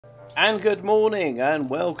And good morning and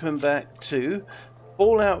welcome back to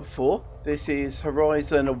Fallout 4. This is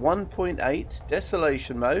Horizon 1.8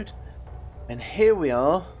 Desolation mode. And here we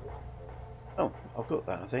are. Oh, I've got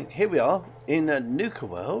that I think. Here we are in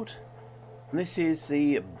Nuka-World. And this is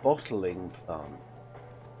the bottling plant.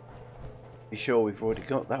 Be sure we've already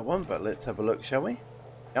got that one, but let's have a look, shall we?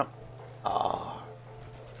 Yep.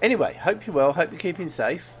 Anyway, hope you're well, hope you're keeping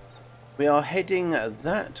safe. We are heading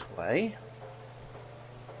that way.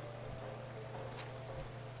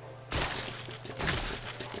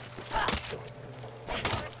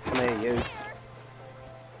 Come here, you.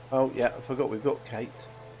 Oh, yeah, I forgot we've got Kate.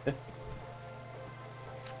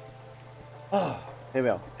 Here we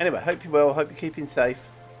are. Anyway, hope you're well, hope you're keeping safe.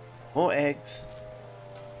 More eggs.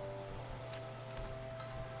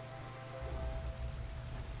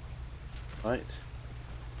 Right.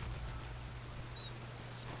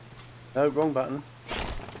 No, wrong button.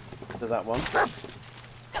 To that one.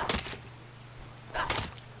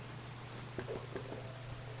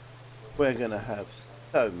 We're going to have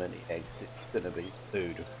so many eggs, it's going to be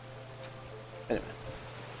food. Anyway.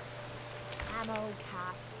 Ammo,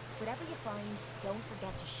 caps, whatever you find, don't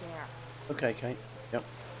forget to share. Okay, Kate. Yep.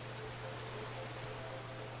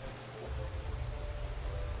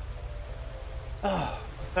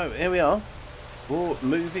 So here we are. We're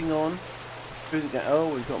moving on through the.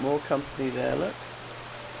 Oh, we've got more company there. Look.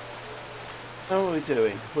 How are we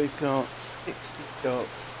doing? We've got 60 shots.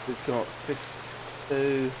 We've got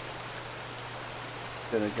 52.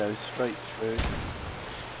 Gonna go straight through.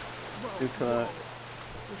 Super.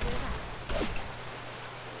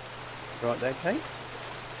 Right there, Kate.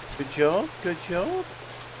 Good job. Good job.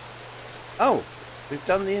 Oh, we've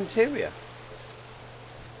done the interior.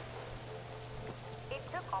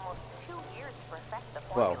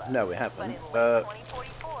 Well, no, we haven't. But in late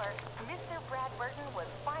 2044, Mr. Brad Burton was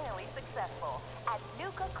finally successful, and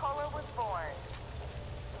Nuka-Cola was born.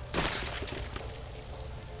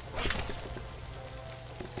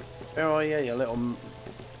 Where are you, you little...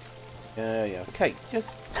 Yeah. Kate,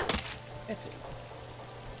 just get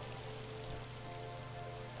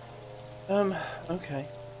it. Okay.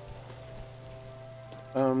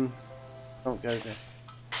 Don't go there.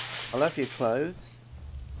 I'll have your clothes.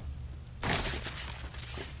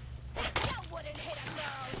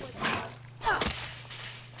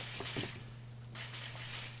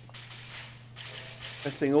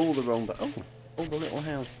 Pressing all the wrong buttons. Oh, all the little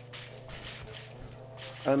house.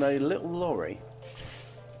 And a little lorry.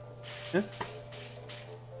 Huh?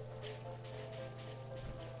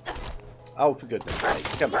 Oh, for goodness sake,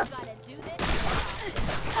 come on.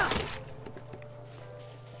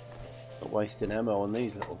 Not wasting ammo on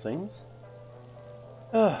these little things.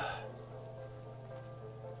 Oh,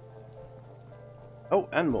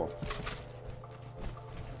 and more.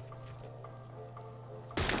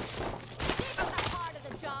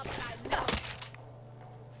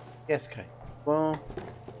 Yes, Kate. Well,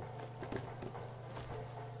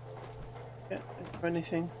 yeah, for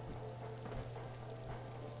anything.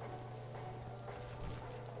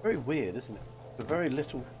 Very weird, isn't it? A very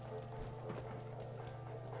little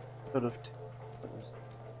sort of.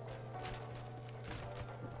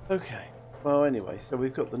 Okay. Well, anyway, so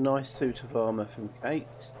we've got the nice suit of armor from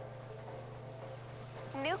Kate.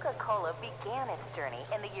 Nuka-Cola began its journey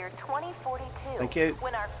in the year 2042. Thank you.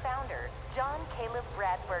 When our founder, John Caleb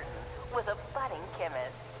Brad Burton, was a budding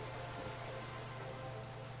chemist.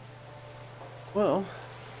 Well.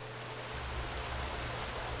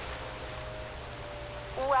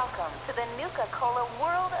 Welcome to the Nuka-Cola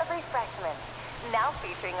world of refreshment. Now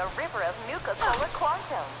featuring a river of Nuka-Cola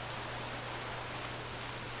Quantum.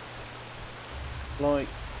 Like,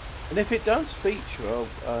 and if it does feature oh,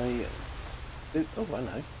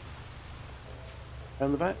 hello.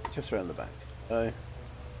 Round the back? Just round the back. Oh,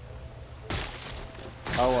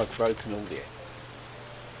 I've broken all the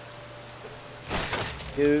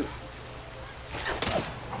eggs.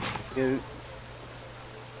 You.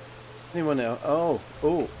 Anyone else? Oh,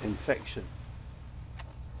 infection.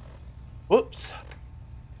 Whoops.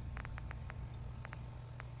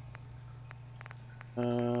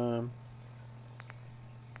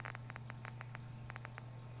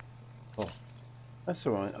 Oh, that's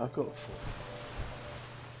all right. I've got 4.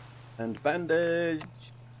 And bandage.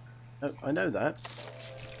 Oh, I know that.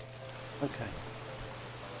 Okay.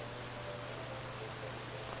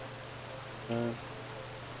 Yeah.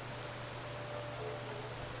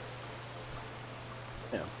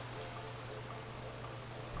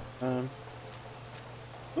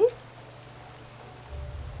 Whoop.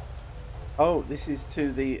 Oh, this is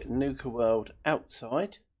to the Nuka-World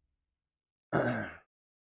outside.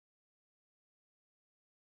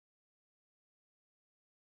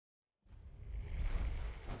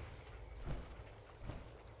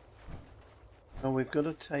 Oh, we've got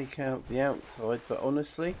to take out the outside, but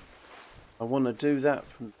honestly, I want to do that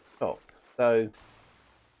from the top. So,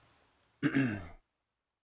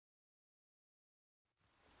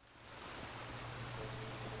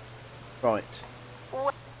 right.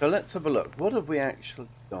 So let's have a look. What have we actually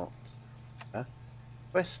got?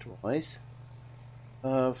 Quest-wise,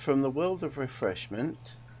 from the World of Refreshment.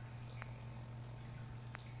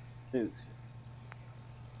 Nuke.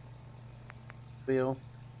 Wheel.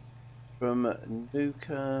 From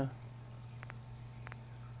Nuka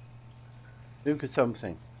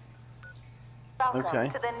something. Welcome Okay.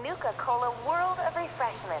 to the Nuka-Cola World of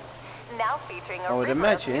Refreshment. Now featuring I a would river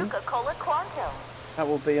imagine of Nuka-Cola Quantum. that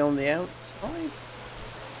will be on the outside.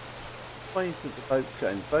 Ways that the boat's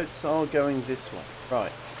going. Boats are going this way.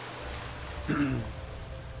 Right.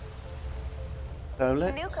 So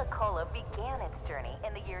let's Nuka-Cola began its journey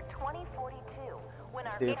in the year 2042 when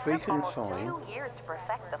our see if we took can almost find. 2 years to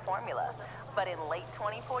perfect the formula. But in late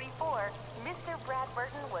 2044, Mr. Brad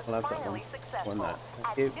Burton was I'll have that finally one. successful One that. Thank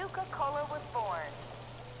as you. Nuka-Cola was born.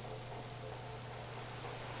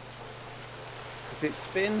 'Cause it's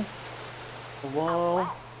been a Out while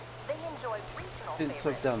west, they enjoy regional since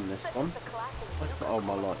I've favorites, done this such one. as the classic I've got all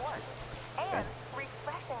my Nuka-Cola lights. Quartz and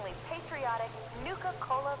refreshingly patriotic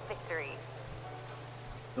Nuka-Cola Victory.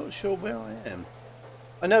 Not sure where I am.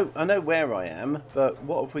 I know where I am, but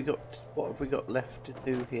what have we got left to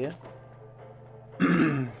do here?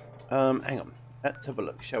 Hang on. Let's have a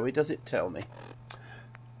look, shall we? Does it tell me?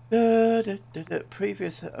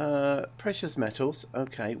 Previous precious metals.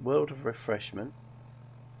 Okay, World of Refreshment.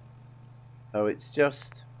 Oh, it's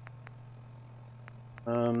just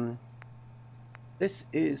this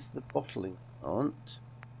is the bottling plant.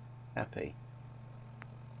 Happy.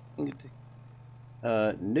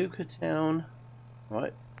 Nuka Town.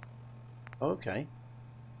 Right. Okay.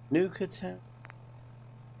 Nuka Town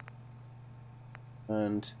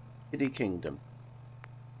and Kitty Kingdom.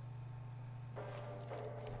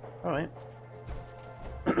 All right.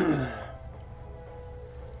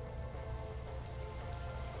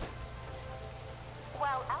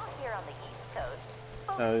 While out here on the East Coast,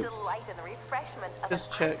 folks So, delight in the refreshment of just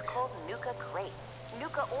an check. ice-cold Nuka Grape,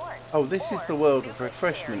 Nuka Orange. Oh, this is or the World of Nuka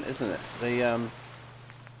Refreshment, Cherry. isn't it? The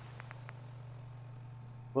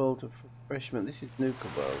World of Refreshment. This is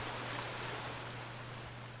Nuka-World.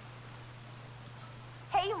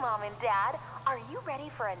 Hey, Mom and Dad, are you ready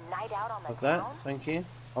for a night out on the Of that, town? thank you.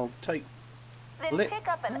 I'll take. Then Lit- pick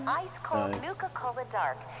up an ice-cold No. Nuka-Cola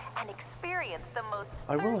Dark and experience the most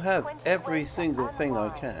I will have thirst-quenching every way to single thing I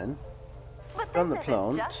unwind. can. But Done the this isn't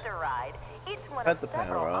plant. just a ride. It's one Had of the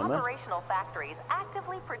several panorama. operational factories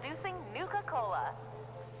actively producing Nuka-Cola.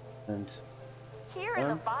 And Here in the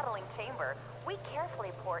Done. bottling chamber, we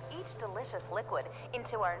carefully pour each delicious liquid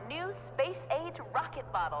into our new space-age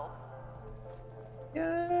rocket bottle.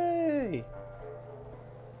 yay!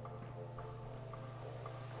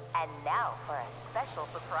 And now for a special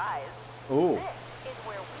surprise. Oh, This is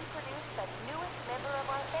where we produce the newest member of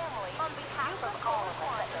our family. On behalf of all of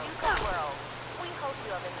us at Nuka-World, we hope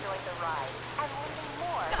you have enjoyed the ride and learning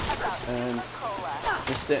more about And- Nuka-Cola.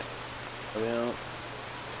 missed it. There we are.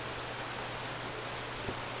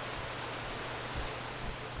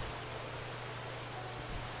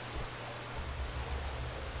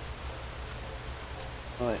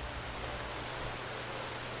 Right.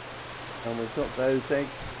 And we've got those eggs.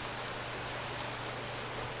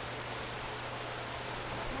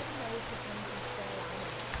 Never know if the thing can stay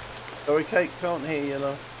on. Sorry, Kate, can't hear you,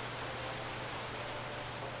 love.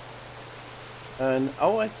 And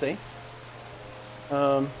oh, I see.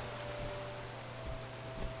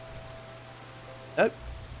 Nope.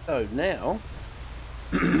 So now,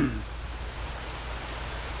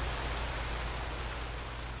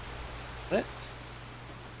 let's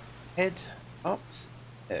head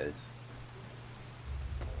upstairs.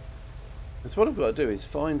 Because what I've got to do is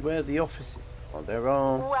find where the office is. Oh, there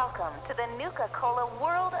are. Welcome to the Nuka-Cola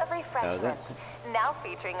World of Refreshment. that's- Now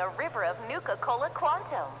featuring a river of Nuka-Cola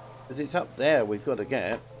Quantum. Because it's up there we've got to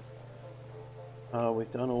get. Oh,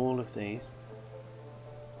 we've done all of these.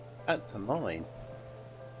 That's a mine.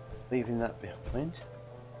 Leaving that behind.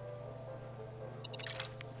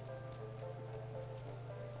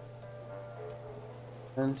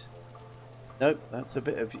 And nope, that's a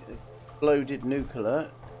bit of exploded nuclear.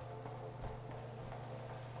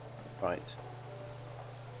 Right.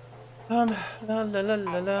 La la la la And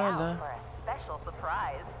la now la. for a special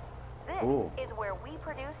surprise. This Ooh. is where we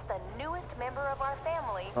produce the newest member of our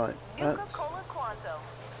family, Right, that's- Nuka-Cola Quantum.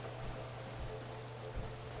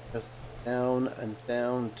 Just down and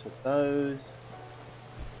down to those.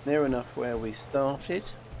 Near enough where we started.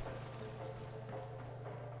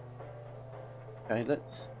 Okay,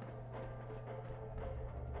 let's...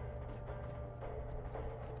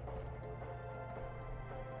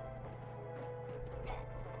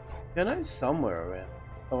 I know somewhere around.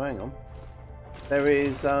 Oh, hang on. There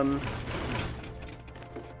is, Oh,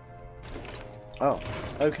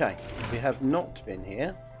 okay. We have not been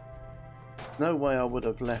here. No way I would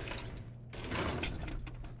have left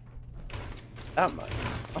that much.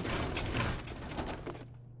 Oh.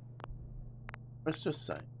 Let's just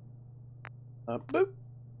say. Boop.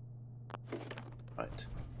 Right.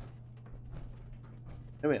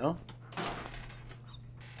 Here we are.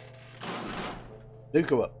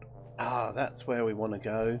 Nuka-World. Ah, that's where we want to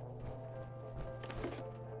go.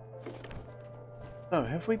 Oh,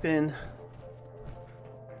 have we been?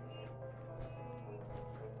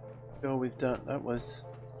 Sure, we've done. That was.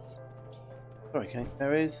 Sorry, Kate.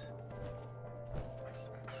 There is.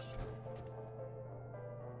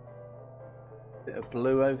 Bit of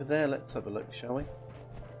blue over there. Let's have a look, shall we?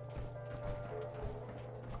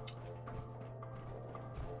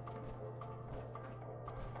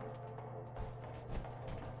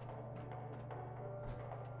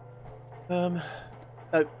 Oh,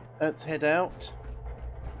 let's head out.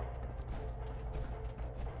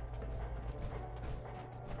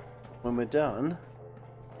 When we're done,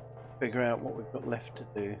 figure out what we've got left to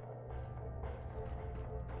do.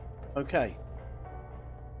 Okay.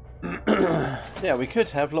 Yeah, we could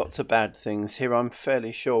have lots of bad things here. I'm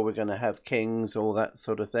fairly sure we're going to have kings, all that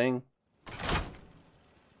sort of thing.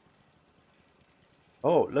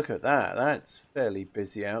 Oh, look at that. That's fairly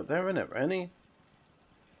busy out there, isn't it, Rennie?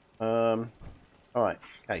 Alright,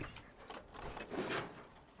 okay.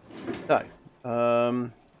 So,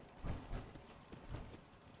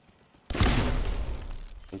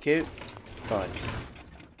 thank you. Right.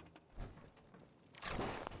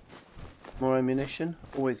 More ammunition,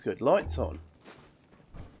 always good. Lights on.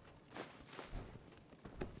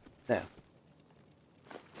 Now.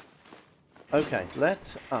 Okay,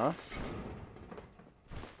 let us...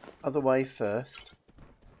 Other way first.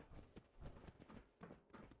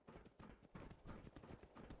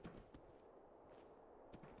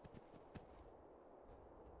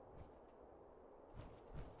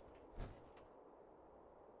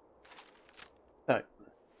 So.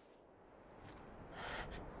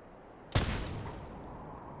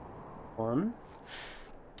 One.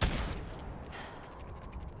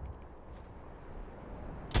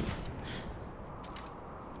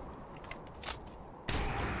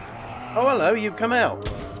 Oh, hello, you've come out.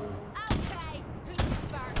 Okay, who's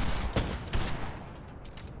first?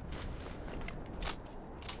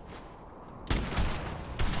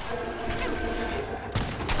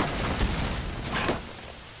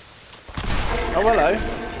 Oh, hello.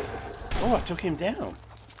 Oh, I took him down.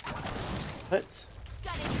 Let's...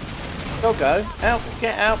 Doggo, out,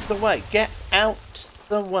 get out the way. Get out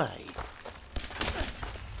the way.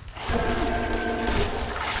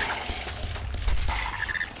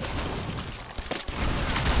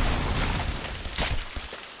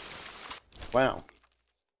 Wow.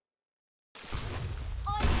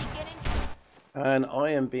 And I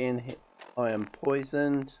am being hit. I am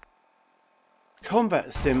poisoned.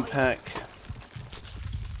 Combat stim pack.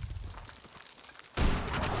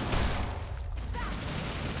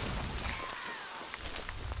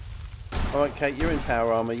 Alright, Kate, you're in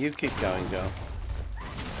power armor. You keep going, girl.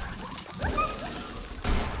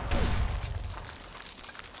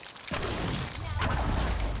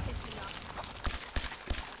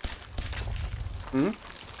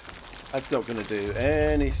 That's not going to do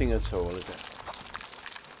anything at all, is it?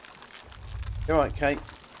 You're right, Kate.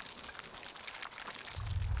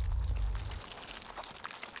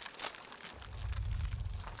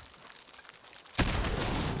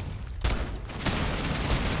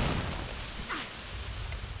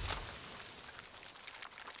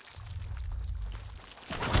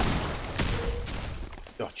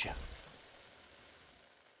 Gotcha.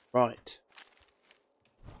 Right.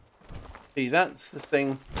 See, that's the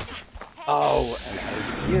thing. Oh,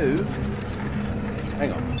 hello. You.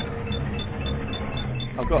 Hang on.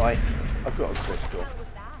 I've got a crystal.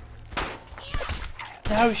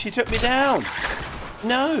 No, she took me down.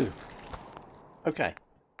 No. Okay.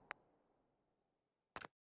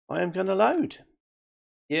 I am going to load.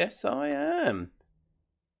 Yes, I am.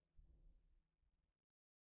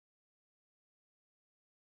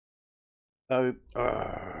 So,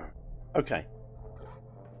 okay.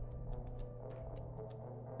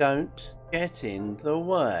 Don't get in the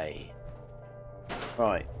way.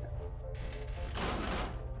 Right.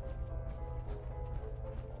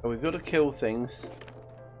 So we've got to kill things.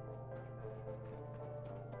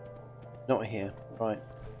 Not here. Right.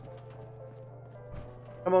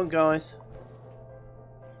 Come on, guys.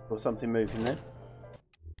 Or something moving there.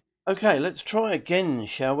 Okay, let's try again,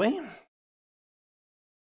 shall we?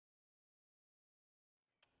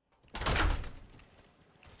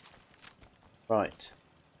 Right.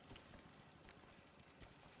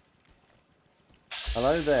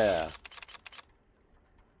 Hello there.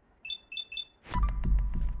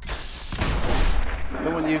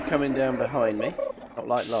 Don't want you coming down behind me. Not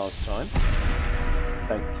like last time.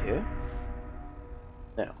 Thank you.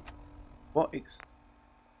 Now, what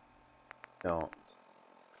start?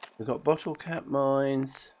 We've got bottle cap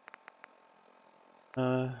mines.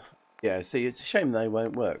 Yeah, see, it's a shame they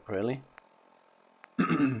won't work, really.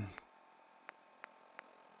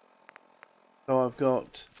 So I've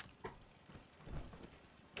got...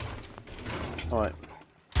 Alright.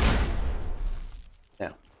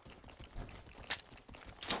 Now.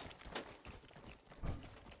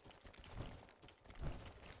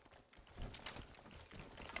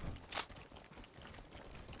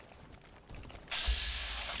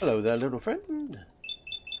 Hello there, little friend.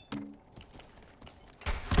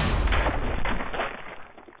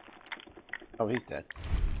 Oh, he's dead.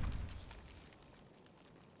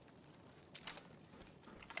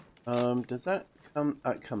 Does that come...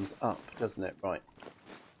 That comes up, doesn't it? Right.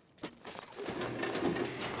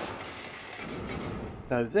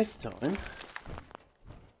 So this time,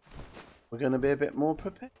 we're going to be a bit more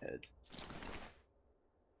prepared.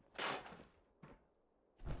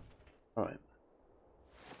 Right.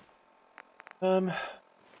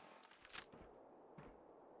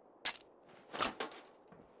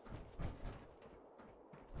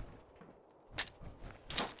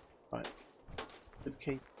 Right. Good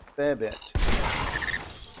key. Fair bit.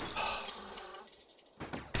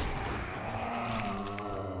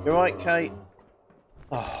 You're right, Kate.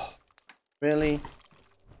 Oh, really?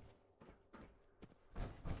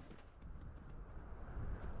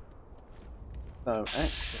 So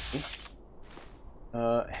actually,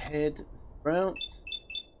 head sprouts.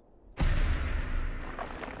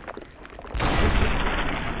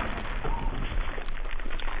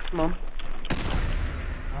 Come on.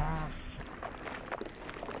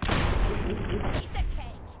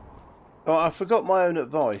 Oh, I forgot my own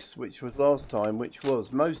advice, which was last time, which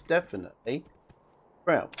was most definitely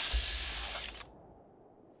sprouts.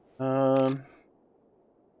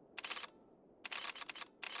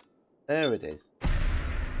 There it is.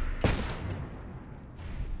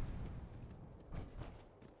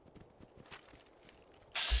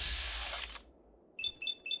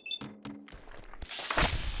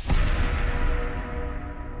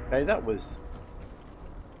 Okay, that was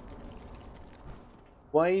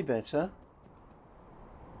way better.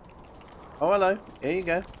 Oh, hello. Here you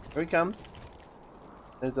go. Here he comes.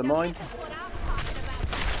 There's a mine.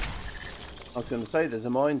 I was going to say there's a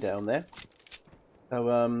mine down there.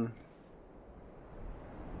 So,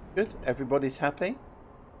 good. Everybody's happy.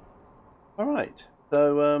 All right.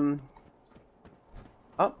 So,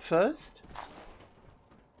 up first.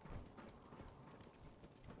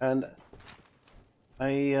 And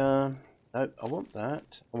no, I want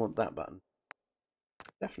that. I want that button.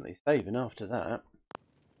 Definitely saving after that.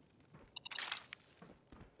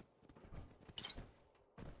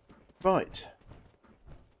 Right.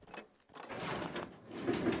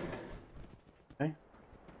 Okay.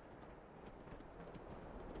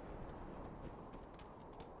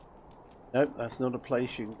 Nope, that's not a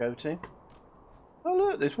place you can go to. Oh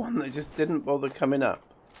look, there's one that just didn't bother coming up.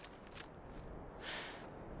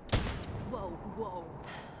 Whoa, whoa.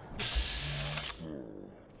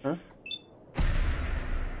 Huh?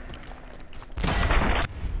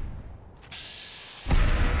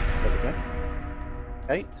 There we go.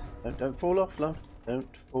 Kate, no, don't fall off, love.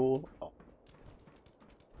 Don't fall off.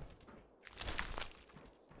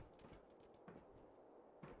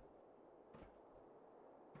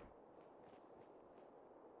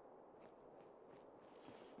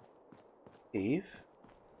 Eve.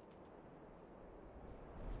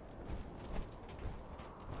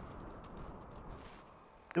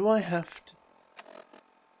 Do I have to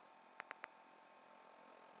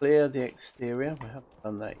clear the exterior? We haven't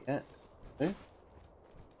done that yet. No?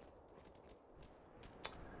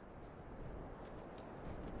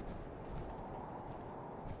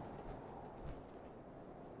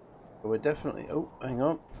 So we're definitely... Oh, hang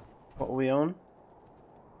on. What are we on?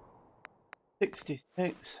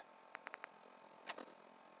 66.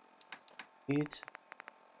 Need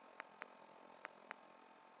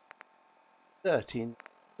 13.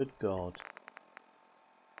 Good God.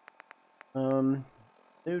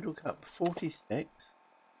 Noodle cup 46.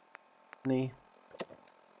 Honey.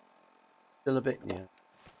 Still a bit new.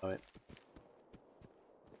 Alright.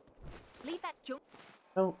 Leave that junk.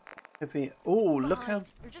 Oh, heavy. Oh, look how.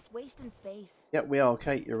 You're just wasting space. Yeah, we are,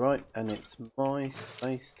 Kate. You're right, and it's my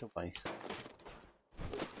space to waste.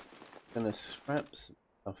 Gonna scrap some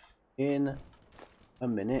stuff in a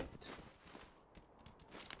minute.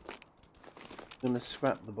 Gonna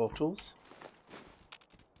scrap the bottles.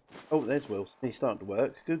 Oh, there's Will. He's starting to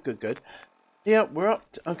work. Good, good, good. Yeah, we're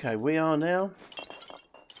up to, okay, we are now.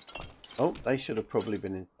 Oh, they should have probably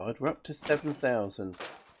been inside. We're up to 7,000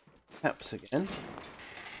 caps again.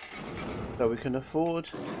 So we can afford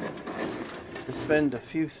to spend a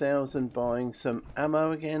few thousand buying some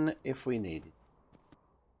ammo again if we need it.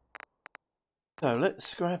 So let's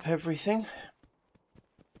scrap everything.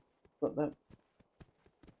 Got that.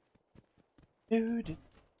 Dude.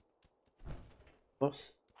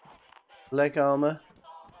 Lost leg armor.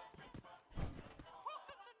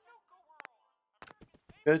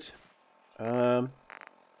 Good. That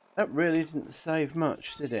really didn't save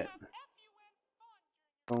much, did it?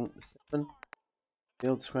 7.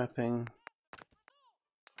 Field scrapping.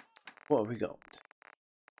 What have we got?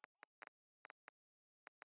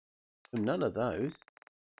 None of those.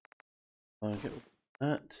 I'll get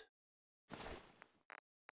that.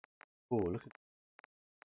 Oh, look at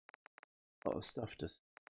a lot of stuff. Just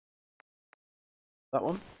that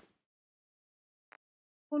one.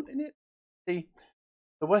 Want in it?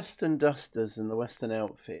 The Western dusters and the Western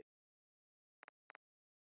outfit.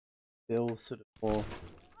 Still sort of more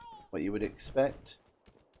what you would expect.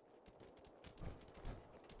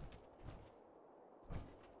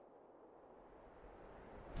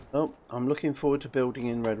 Oh, I'm looking forward to building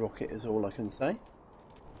in Red Rocket is all I can say.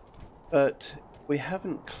 But we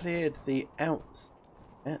haven't cleared the outs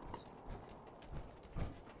yet.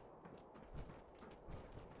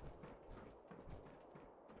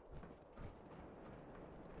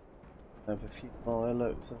 Have a few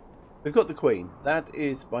fireworks. We've got the Queen. That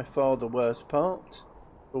is by far the worst part.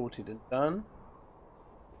 Sorted and done.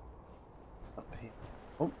 Up here.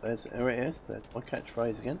 Oh, there it is. There's my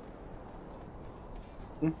catchphrase again.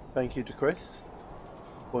 Thank you to Chris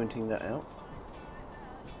pointing that out.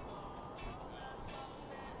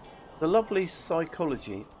 The lovely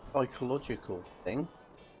psychological thing,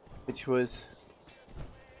 which was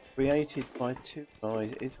created by two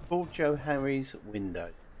guys. It's called Joe Harry's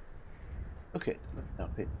window. Look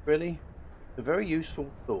up it. Really, a very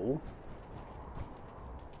useful tool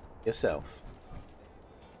yourself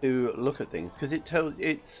to look at things because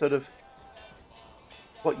it's sort of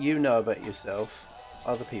what you know about yourself.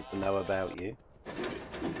 Other people know about you.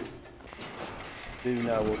 Do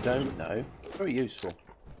know or don't know. Very useful.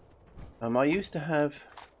 I used to have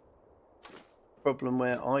a problem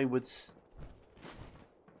where I would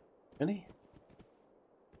really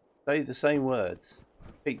say the same words,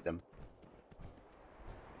 repeat them.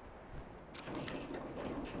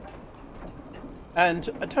 And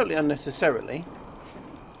totally unnecessarily.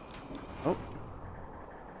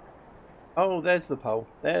 Oh, there's the pole.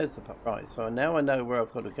 There's the pole. Right, so now I know where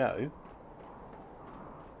I've got to go.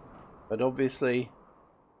 But obviously,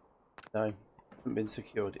 no, haven't been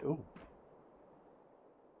secured. Oh.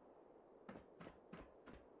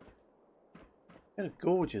 Got a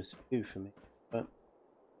gorgeous view for me. But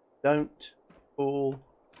don't fall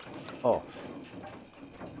off.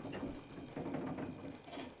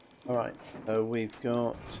 Alright, so we've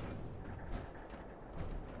got...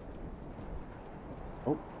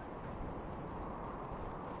 Oh.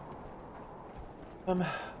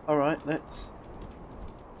 Alright, let's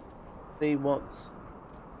see what's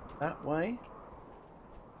that way.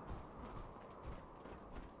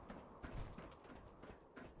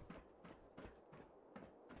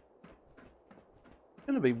 It's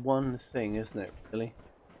going to be one thing, isn't it, really?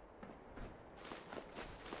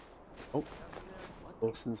 Oh,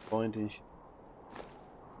 Dawson's finding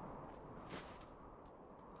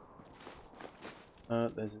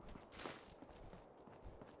there's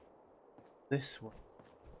this one.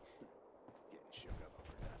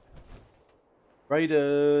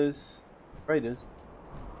 Raiders! Raiders?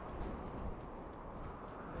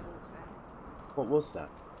 What was that?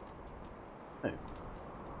 No.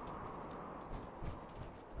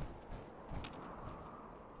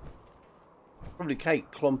 Probably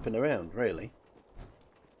Kate clomping around, really.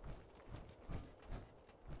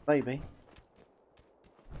 Maybe.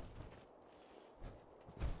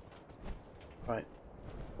 Right.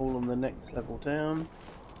 All on the next level down.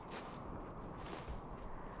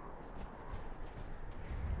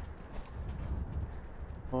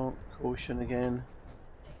 Oh, caution again.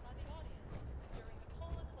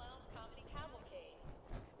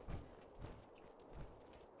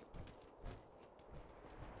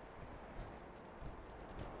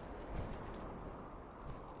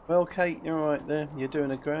 Well, Kate, you're right there. You're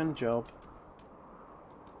doing a grand job.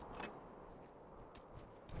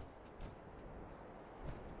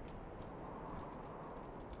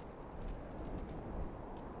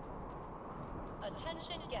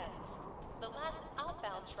 Attention guests. The last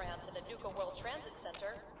outbound tram to the Nuka-World Transit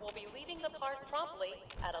Center will be leaving the park promptly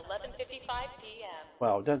at 11:55 p.m.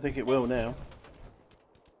 Well, I don't think it will now.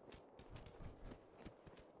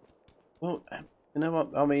 Well, you know what?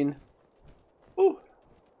 I mean... Ooh.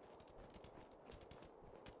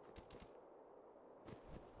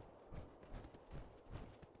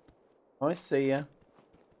 I see ya.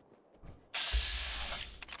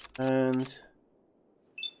 And...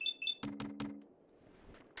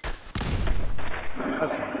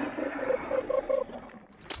 Okay.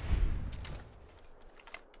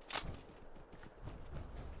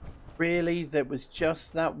 Really? There was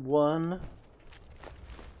just that one?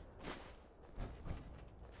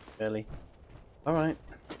 Really? Alright.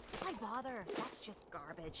 Why bother? That's just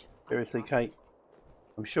garbage. Seriously, Kate.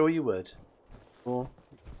 I'm sure you would. Or...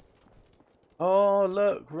 Oh,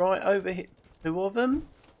 look, right over here. 2 of them?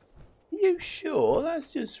 Are you sure?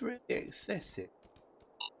 That's just really excessive.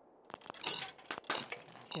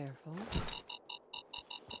 Careful.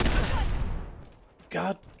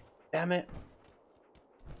 God damn it.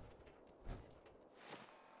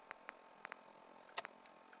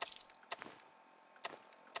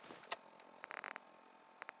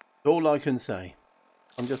 All I can say.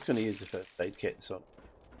 I'm just going to use the first aid kit, so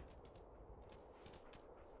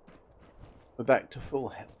we're back to full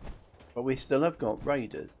health. But we still have got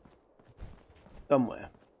raiders. Somewhere.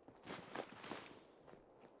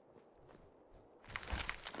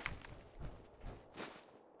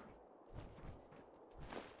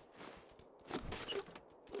 I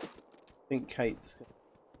think Kate's got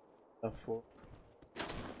stuff for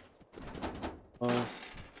us.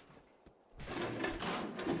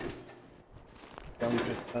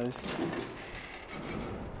 Post.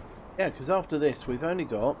 Yeah, because after this we've only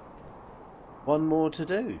got one more to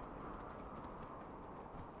do.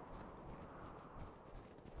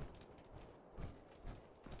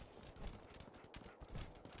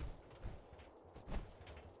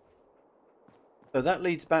 So that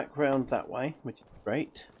leads back round that way, which is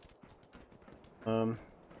great. Want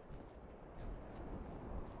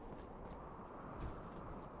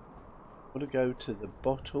to go to the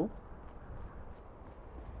bottle.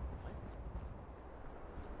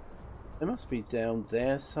 They must be down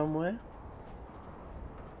there somewhere.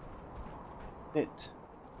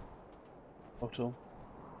 Bottle.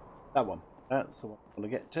 That one. That's the one I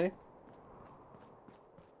want to get to.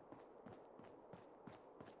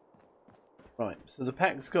 Right, so the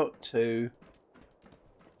pack's got 2.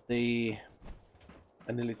 I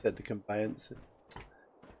nearly said the conveyance.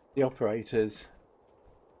 The operators.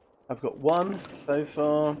 I've got 1 so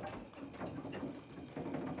far.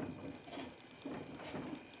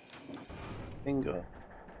 Bingo.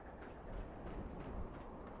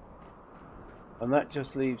 And that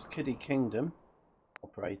just leaves Kiddie Kingdom.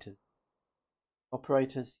 Operators.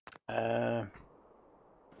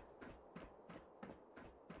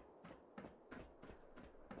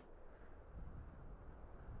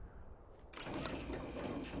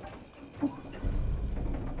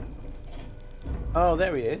 Oh,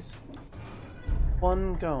 there he is.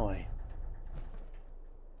 One guy.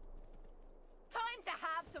 Time to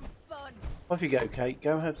have some fun. Off you go, Kate.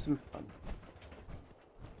 Go have some fun.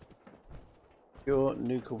 Your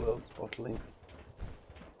Nuka-World's bottling.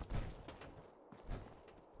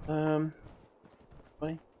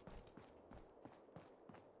 Wait.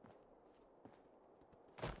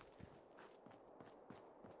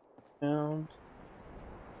 Down.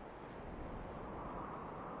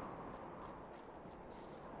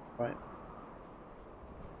 Right.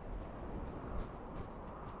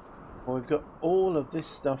 Well, we've got all of this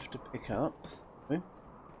stuff to pick up. So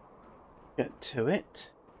get to it.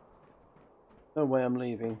 No way I'm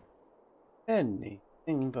leaving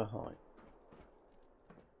anything behind.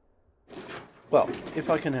 Well, if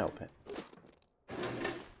I can help it.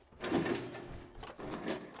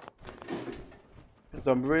 Because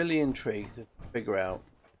I'm really intrigued to figure out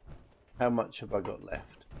how much have I got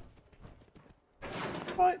left.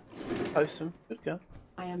 Right, awesome, good go.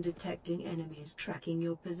 I am detecting enemies tracking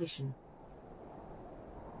your position.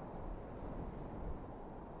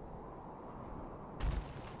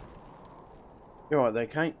 You alright there,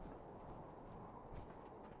 Kate?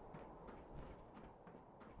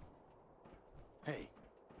 Hey.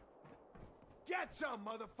 Get some,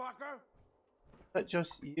 motherfucker! That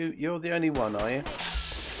just you? You're the only one, are you?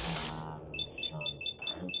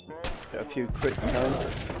 Got a few crits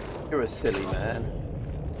done. You're a silly man.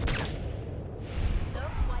 Look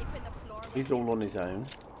what He's all on his own.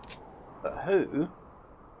 But who?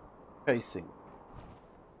 Chasing.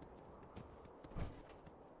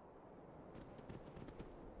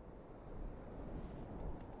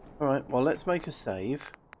 Alright, well let's make a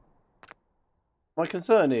save. My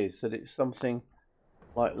concern is that it's something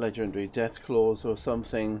like Legendary Death Claws or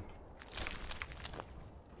something.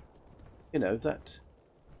 You know, that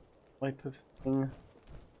type of thing.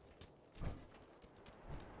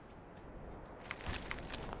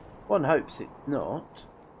 One hopes it's not.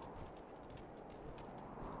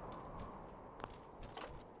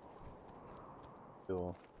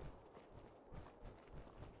 Sure.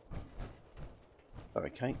 Sorry,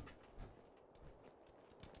 Kate.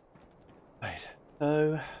 Right,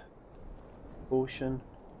 so caution.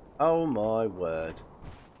 Oh my word.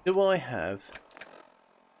 Do I have?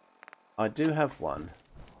 I do have one.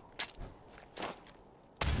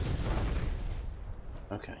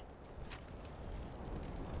 Okay.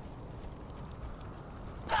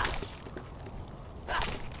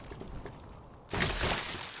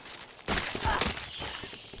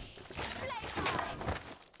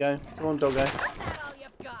 Go. Come on, doggo. Is that all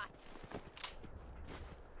you've got?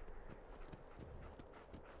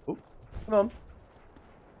 Oh, come on.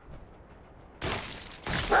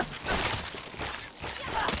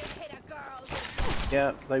 Hit a girl.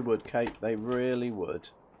 Yeah, they would, Kate. They really would.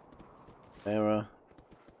 They're a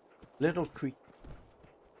little creep.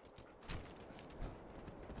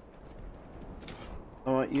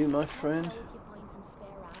 Alright, you, my friend. If you find some spare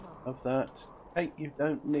ammo. Of that. Kate, you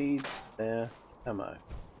don't need spare ammo.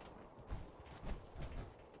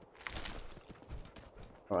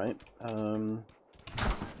 Alright.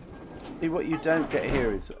 See, what you don't get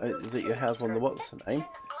here is that you have on the what's the name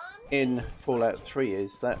in Fallout 3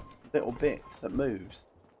 is that little bit that moves.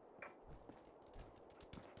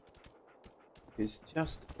 It's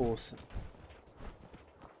just awesome.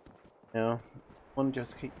 Now, one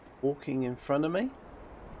just keep walking in front of me.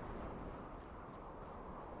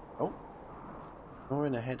 Oh,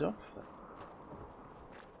 ignoring a head off.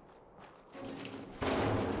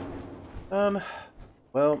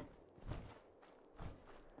 Well,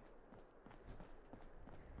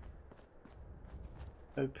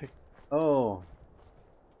 go pick. Oh.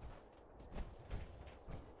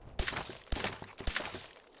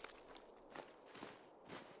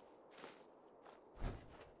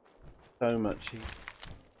 So much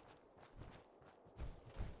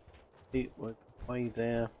heat was way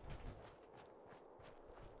there.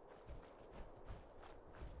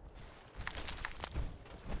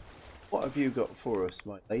 What have you got for us,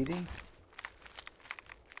 my lady?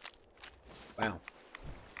 Wow,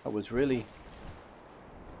 that was really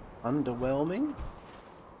underwhelming.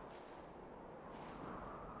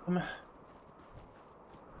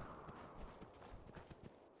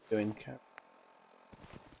 Doing cap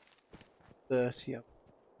 30 up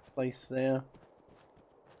place there.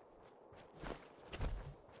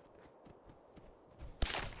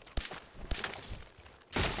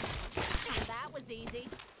 That was easy.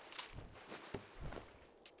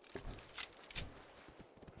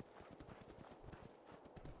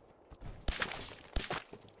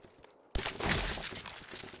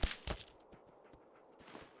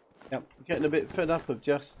 Yep, getting a bit fed up of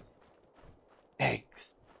just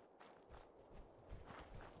eggs.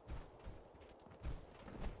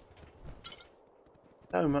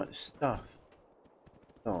 So much stuff.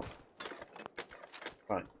 Oh.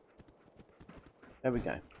 Right. There we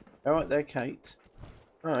go. Alright there, Kate.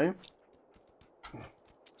 Right.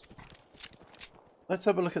 Let's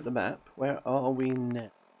have a look at the map. Where are we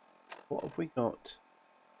now? What have we got?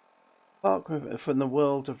 Park from the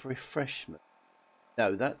World of Refreshment.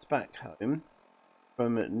 No, that's back home.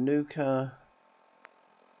 From Nuka.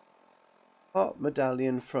 Heart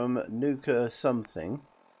medallion from Nuka something.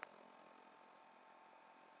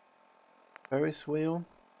 Ferris wheel.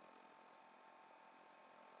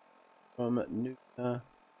 From Nuka.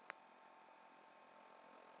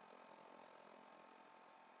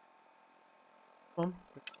 Come on,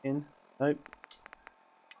 put it in. Nope.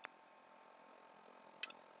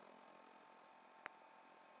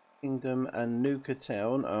 Kingdom and Nuka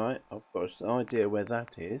Town. Alright, I've got an idea where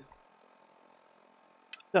that is.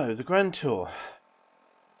 So, the Grand Tour.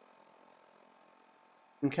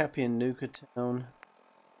 Capian Nuka Town.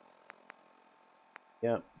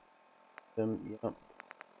 Yep. Yep.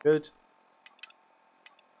 Good.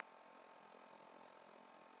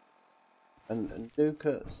 And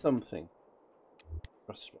Nuka something.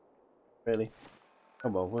 Frustrating. Really? Oh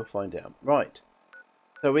well, we'll find out. Right.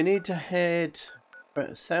 So we need to head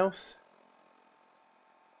south.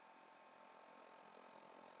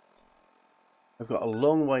 I've got a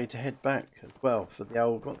long way to head back as well for the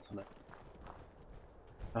old what's on it.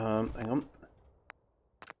 Hang on.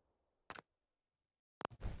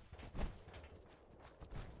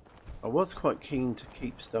 I was quite keen to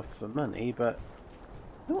keep stuff for money, but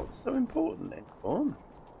not so important anymore.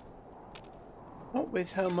 Not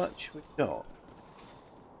with how much we've got.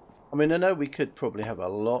 I mean, I know we could probably have a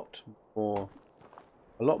lot more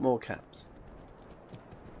caps.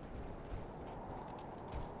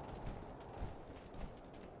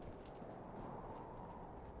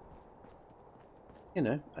 You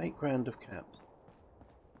know, 8 grand of caps.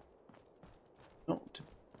 Not to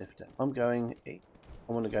lift it. I'm going east.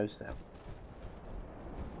 I want to go south.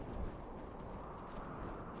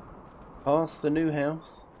 Past the new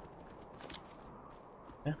house.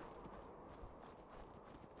 Yeah.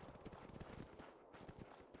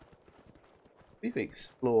 We've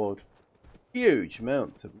explored huge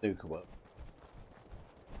amounts of Nuka-World.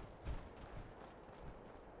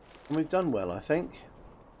 And we've done well, I think.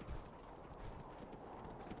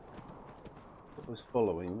 What was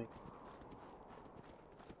following me?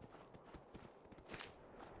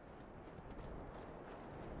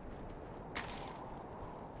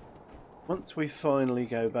 Once we finally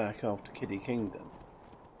go back after Kiddie Kingdom.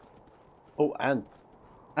 Oh,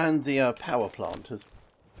 and the power plant as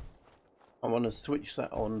I want to switch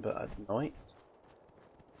that on, but at night.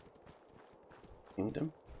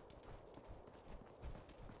 Kingdom.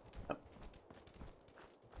 Yep.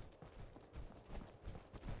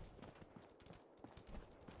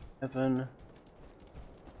 Heaven.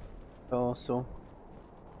 Castle.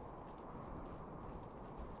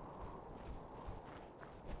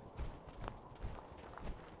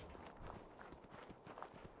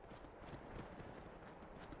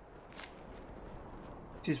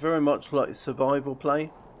 This is very much like survival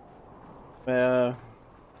play, where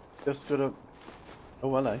just gotta.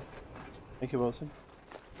 Oh, hello. Thank you, Wilson.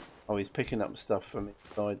 Oh, he's picking up stuff from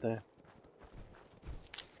inside there.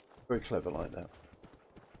 Very clever like that.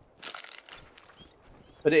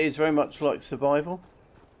 But it is very much like survival.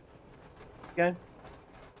 Again.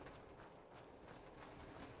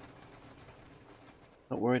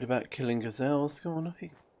 Not worried about killing gazelles. Go on, off you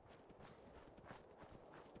go.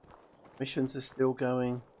 Missions are still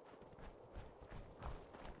going.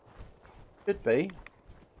 Could be.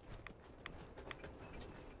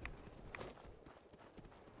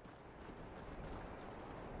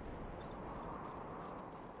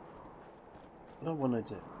 What do I want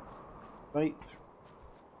to do? Right through.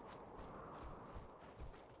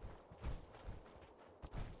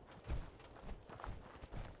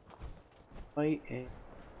 Right in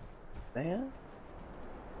there.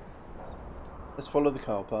 Let's follow the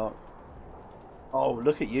car park. Oh,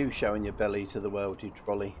 look at you showing your belly to the world, you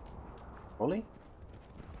trolley. Trolley?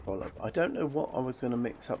 Trollop. I don't know what I was going to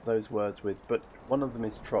mix up those words with, but one of them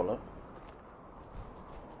is trollop.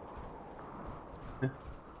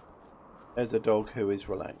 There's a dog who is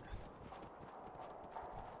relaxed.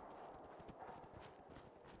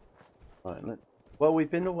 Right, well,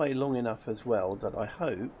 we've been away long enough as well that I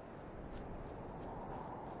hope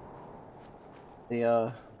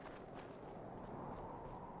the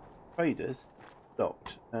traders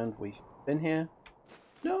stopped, and we've been here.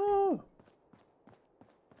 No!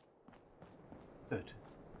 Good.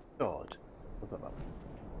 God. Look at that.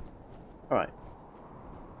 Alright.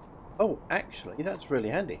 Oh, actually, that's really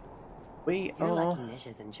handy. We You're are... lucky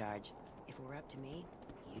Nisha's in charge. If it were up to me,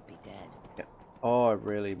 you'd be dead. Yeah. Oh, I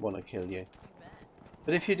really want to kill you.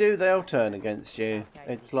 But if you do, they'll turn against you.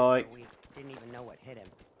 It's like... Didn't even know what hit him.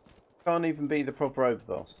 Can't even be the proper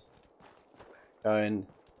overboss. Going...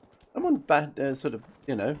 Someone bad, sort of,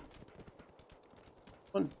 you know...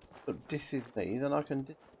 Someone sort of disses me, then I can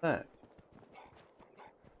diss back.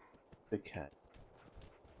 Good cat.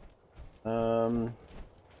 Have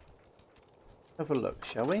a look,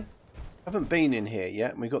 shall we? Haven't been in here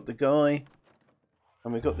yet. We got the guy,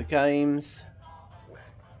 and we got the games.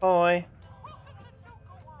 Hi.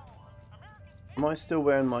 Am I still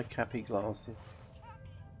wearing my cappy glasses?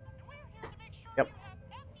 Yep.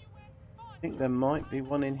 I think there might be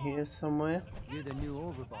one in here somewhere. You're the new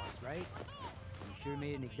overboss, right? You sure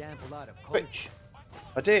made an example out of Colt. Which?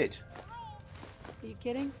 I did. Are you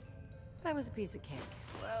kidding? That was a piece of cake.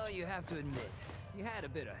 Well, you have to admit, you had a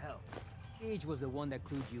bit of help. Gage was the one that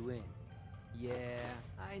clued you in. Yeah,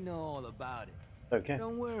 I know all about it. Okay.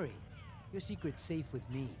 Don't worry. Your secret's safe with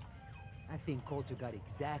me. I think Coulter got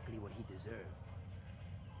exactly what he deserved.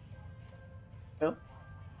 Well.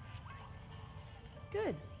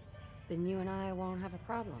 Good. Then you and I won't have a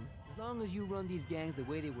problem. As long as you run these gangs the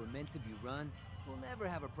way they were meant to be run, we'll never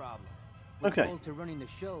have a problem. With Okay. Coulter running the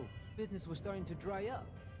show, business was starting to dry up.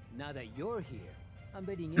 Now that you're here, I'm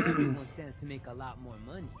betting everyone stands to make a lot more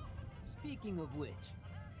money. Speaking of which,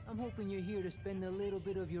 I'm hoping you're here to spend a little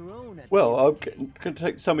bit of your own at Well, the... I'm going to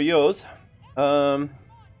take some of yours.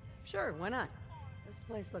 Sure, why not? This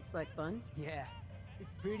place looks like fun. Yeah,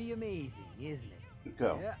 it's pretty amazing, isn't it?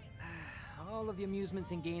 Go. Yeah. All of the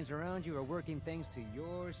amusements and games around you are working thanks to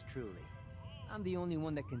yours truly. I'm the only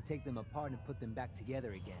one that can take them apart and put them back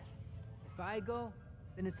together again. If I go,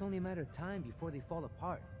 then it's only a matter of time before they fall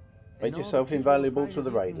apart. Make yourself invaluable to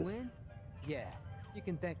the Raiders. Yeah, you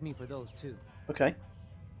can thank me for those too. Okay.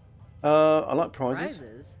 I like prizes.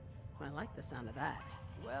 Prizes? I like the sound of that.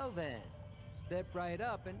 Well then, step right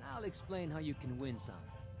up and I'll explain how you can win some.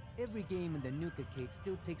 Every game in the Nuka-Cade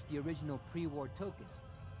still takes the original pre-war tokens.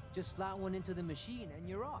 Just slot one into the machine and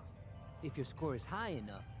you're off. If your score is high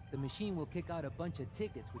enough, the machine will kick out a bunch of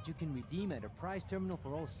tickets which you can redeem at a prize terminal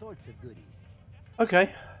for all sorts of goodies. Okay.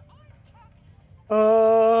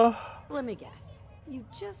 Let me guess. You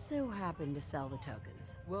just so happen to sell the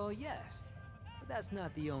tokens. Well, yes, but that's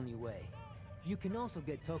not the only way. You can also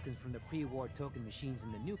get tokens from the pre-war token machines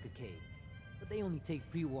in the Nuka-Cade, but they only take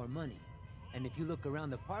pre-war money. And if you look around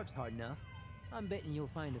the parks hard enough, I'm betting you'll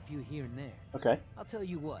find a few here and there. Okay. I'll tell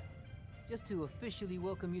you what, just to officially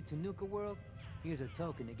welcome you to Nuka-World, here's a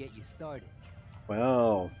token to get you started.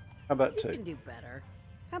 Well, how about You 2? can do better.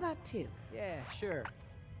 How about 2? Yeah, sure.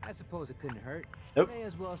 I suppose it couldn't hurt. Nope. May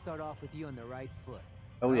as well start off with you on the right foot.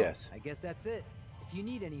 Oh, Well, yes. I guess that's it. If you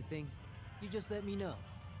need anything, you just let me know.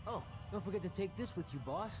 Oh, don't forget to take this with you,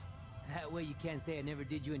 boss. That way you can't say I never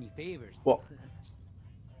did you any favors. What?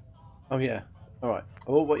 Oh, yeah. All right.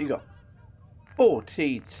 Oh, what you got?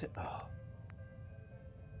 40. Oh.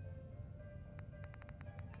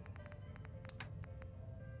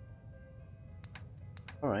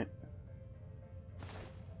 All right.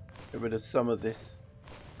 Get rid of some of this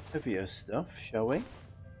heavier stuff, shall we?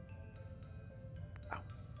 Ow.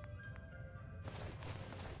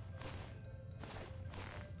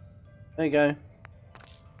 There you go.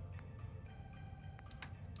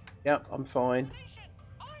 Yep, I'm fine.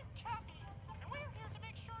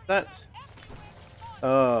 That.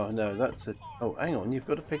 Oh no, that's a. Oh, hang on, you've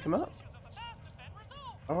got to pick them up.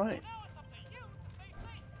 All right.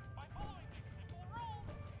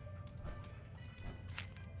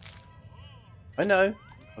 I know.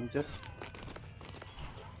 I'm just.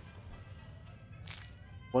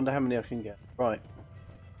 Wonder how many I can get. Right.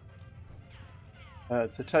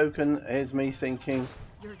 It's a token. Here's me thinking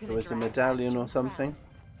there was a medallion or something.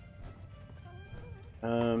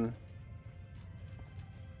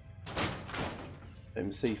 Let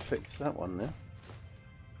me see, fix that one now.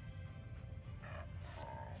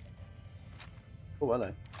 Oh,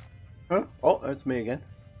 hello. Huh? Oh, that's me again.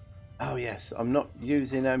 Oh, yes, I'm not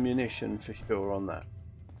using ammunition for sure on that.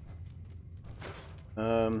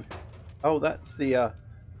 Oh, that's the,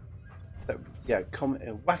 yeah,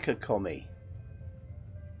 whacker commie.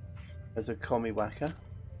 There's a commie whacker.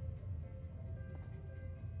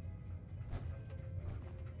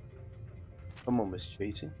 Someone was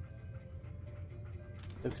cheating.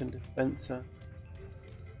 Token dispenser.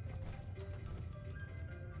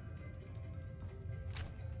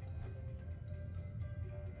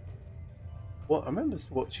 Well, I remember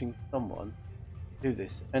watching someone do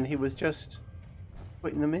this, and he was just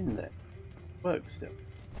putting them in there. Works still.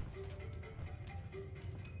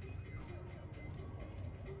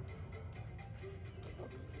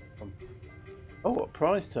 Oh, a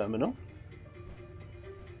prize terminal.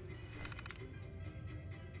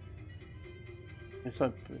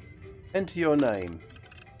 So, enter your name.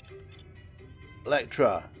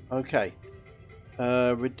 Electra. Okay.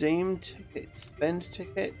 Redeem tickets. Spend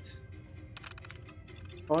tickets.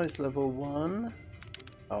 Prize level 1.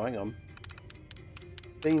 Oh, hang on.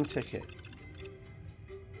 Redeem ticket.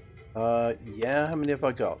 Yeah, how many have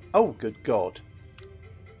I got? Oh, good God.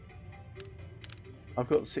 I've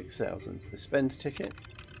got 6,000. The spend ticket.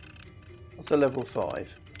 That's a level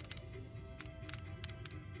 5.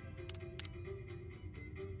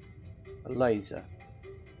 A laser.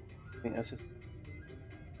 I think that's a...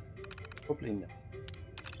 Probably not.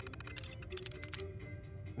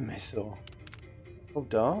 Missile. Oh,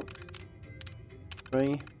 darks.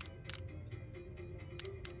 3.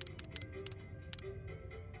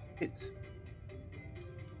 It's...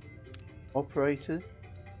 Operators.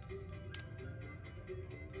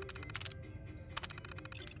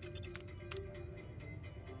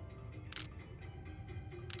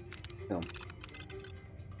 Hang on.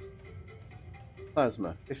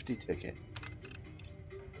 Plasma, 50 ticket.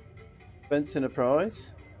 Fencing a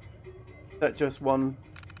prize. Is that just one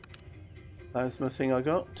plasma thing I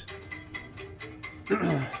got?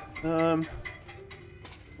 Oh,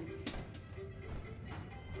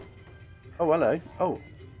 hello. Oh.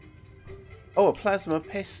 Oh, a plasma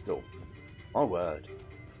pistol. My word.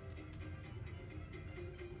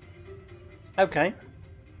 Okay.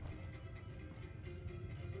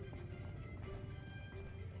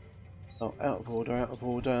 Oh, out of order, out of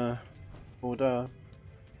order. Order.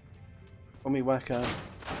 Tommy Whacker.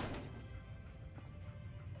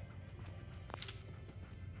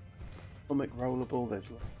 Comic rollable, there's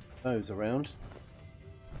those around.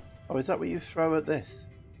 Oh, is that what you throw at this?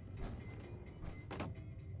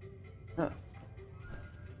 Ah.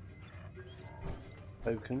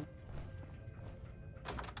 Token.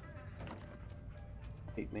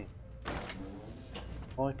 Keep me.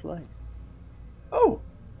 My place. Oh!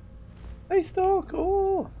 Hey, Stark!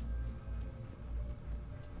 Oh!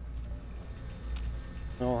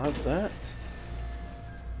 I'll have that.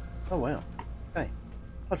 Oh, wow. Okay.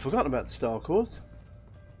 I'd forgotten about the Star Cores.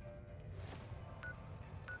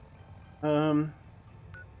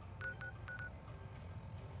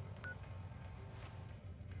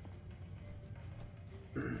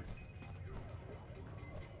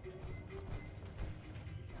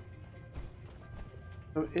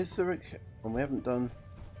 So is there a... Well, we haven't done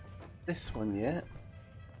this one yet.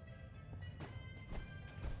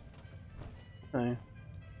 No.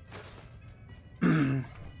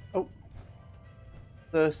 Oh.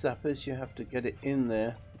 Thirst zappers, you have to get it in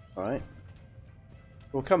there. Alright.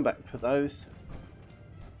 We'll come back for those.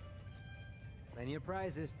 Plenty of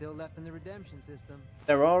prizes still left in the redemption system.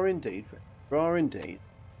 There are indeed. There are indeed.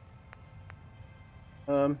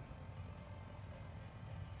 Collect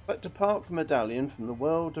a park medallion from the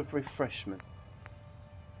world of refreshment.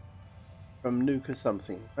 From Nuka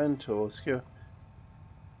something. Grand tour. Secure.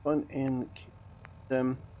 Find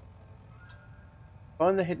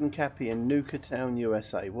the hidden cappy in Nuka Town,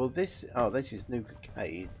 USA. Well, this... Oh, this is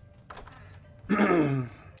Nuka-Cade.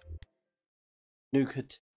 Nuka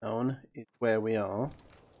Town is where we are.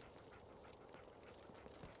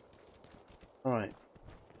 Alright.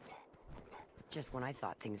 Just when I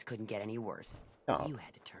thought things couldn't get any worse, Oh. you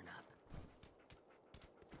had to turn up.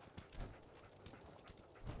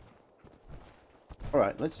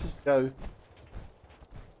 Alright, let's just go.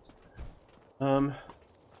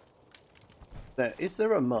 Is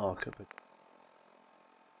there a marker?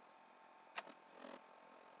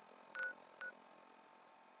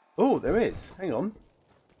 Oh, there is. Hang on.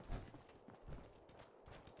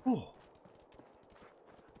 Oh.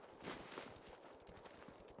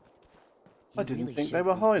 I didn't really think they should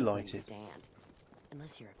were rethink where you highlighted. stand,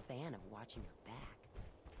 unless you're a fan of watching your back.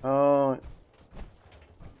 Oh,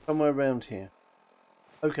 somewhere around here.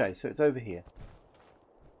 Okay, so it's over here.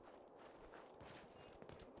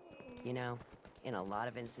 You know, in a lot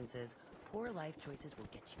of instances, poor life choices will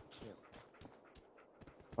get you killed.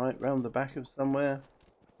 Right, round the back of somewhere.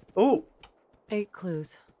 Oh! 8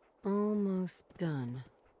 clues. Almost done.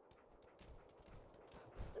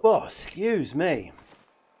 Oh, excuse me.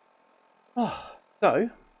 Oh, so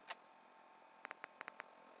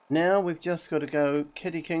now we've just got to go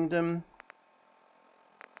Kiddie Kingdom.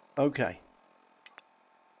 Okay.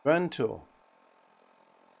 Grand tour.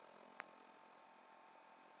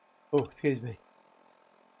 Oh, excuse me.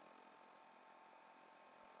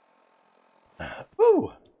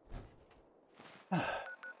 Ooh.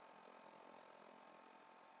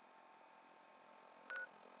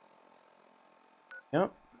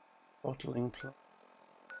 Yep. Bottling plant.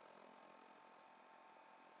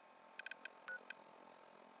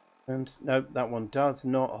 And no, that one does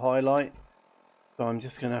not highlight. So I'm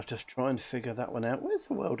just going to have to try and figure that one out. Where's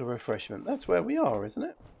the world of refreshment? That's where we are, isn't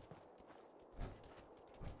it?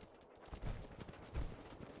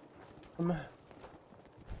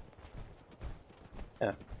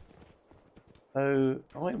 Yeah. So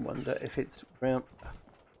I wonder if it's round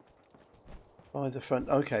by the front.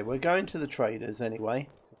 Okay, we're going to the traders anyway.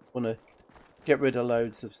 Want to get rid of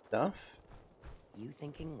loads of stuff. You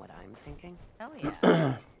thinking what I'm thinking? Hell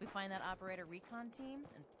yeah. We find that operator recon team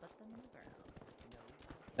and put them in the ground.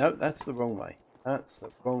 No, that's the wrong way. That's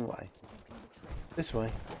the wrong way. This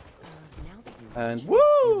way. Now that you And mention it,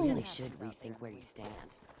 woo! you really should rethink where you stand.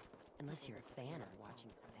 Unless you're a fan of watching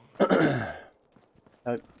your back.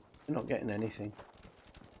 Nope, we're not getting anything.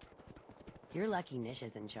 You're lucky Nish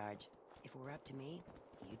is in charge. If it were up to me,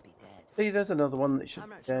 you'd be dead. See, there's another one that should I'm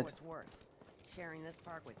be not sure dead. what's worse. Sharing this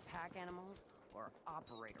park with pack animals or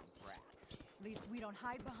operator brats. At least we don't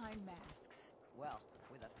hide behind masks. Well,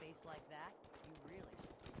 with a face like that, you really should.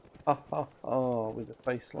 Ha ha ha, with a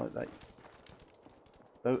face like that.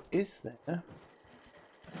 So is there...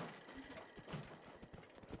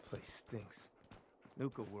 The place stinks.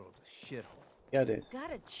 Nuka-World's a shithole. Yeah, it is.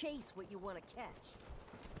 Gotta chase what you want to catch.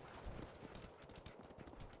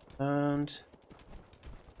 And...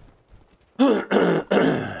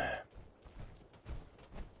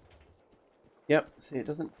 Yep, see, it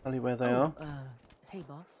doesn't tell you where they are. Hey,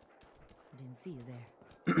 boss. Didn't see you there.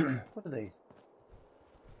 What are these?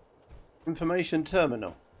 Information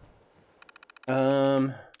terminal.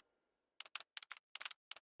 Nope,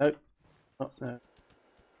 not there.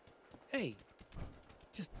 Hey,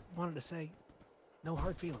 just wanted to say, no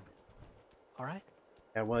hard feelings. All right?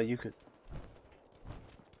 Yeah, well, you could.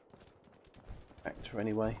 Actor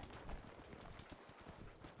anyway.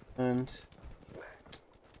 And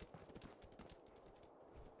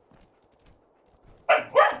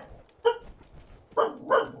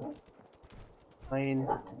fine.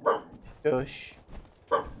 Shush.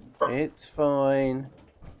 It's fine.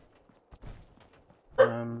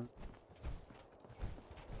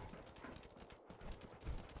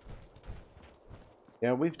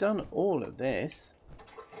 Yeah, we've done all of this.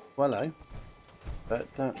 Hello. But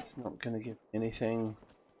that's not going to give anything.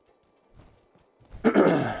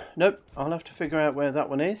 Nope, I'll have to figure out where that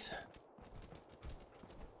one is.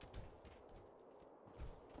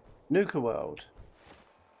 Nuka-World.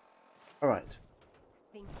 Alright.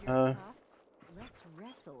 Think you're tough? Let's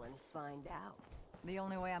wrestle and find out. The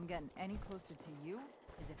only way I'm getting any closer to you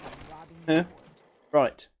is if I'm robbing your corpse.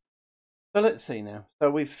 Right. So let's see now.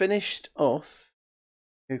 So we've finished off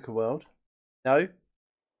Nuka-World. No.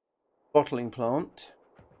 Bottling plant.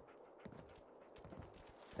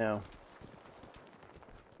 Now.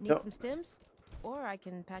 Need some stims? Or I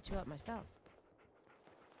can patch you up myself.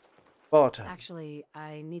 Barter. Actually,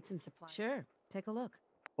 I need some supplies. Sure, take a look.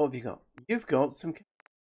 What have you got? You've got some.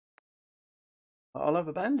 I'll have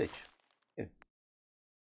a bandage. Yeah.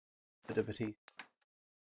 Bit of a teeth.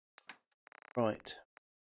 Right.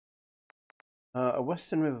 A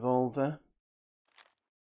Western revolver.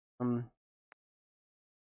 One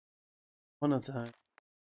of the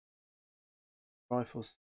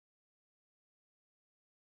rifles.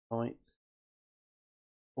 Right.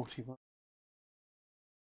 41.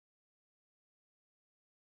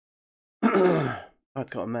 I've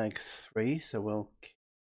got a mag 3, so we'll keep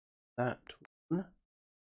that one.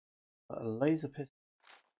 Got a laser pistol.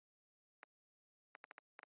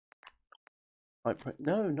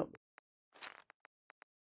 No, not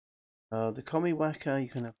the commie whacker. You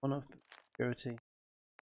can have one of security.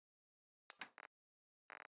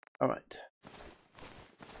 All right.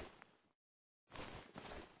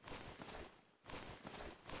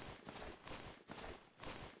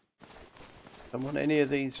 Don't want any of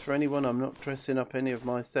these for anyone. I'm not dressing up any of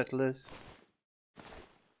my settlers.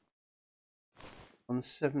 On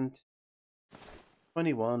 70,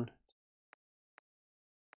 21.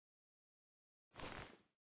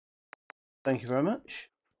 Thank you very much.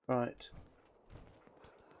 Right.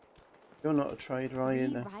 You're not a trader, are you?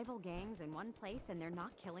 No. Rival gangs in one place and they're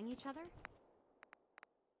not killing each other?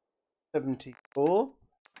 74.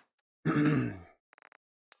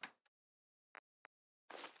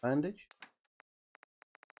 Bandage.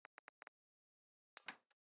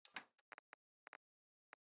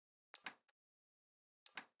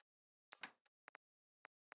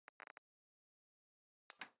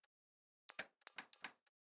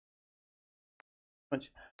 Much.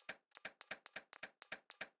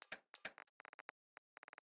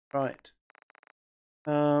 Right.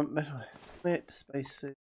 Metal helmet,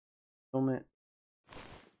 spacesuit, helmet.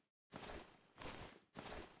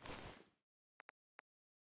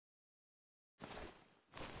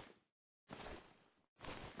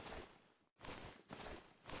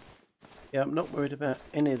 Yeah, I'm not worried about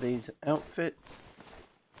any of these outfits.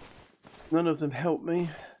 None of them help me,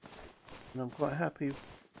 and I'm quite happy with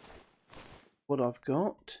what I've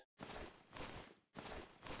got.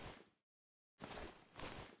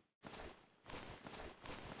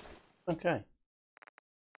 Okay.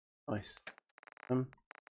 Nice. Want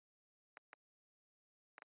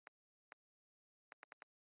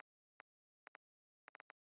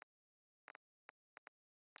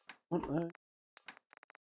those?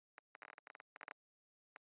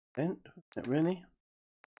 Wasn't it really?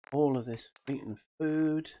 All of this meat and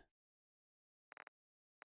food.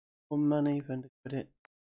 More money, vendor credit.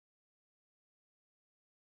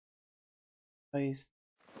 Pays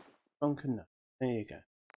drunken nut. There you go.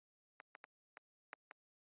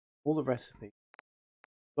 All the recipes.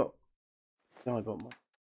 Got. No, I bought one.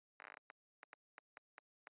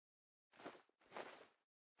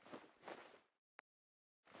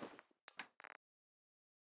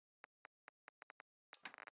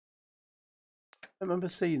 I remember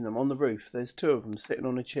seeing them on the roof. There's two of them sitting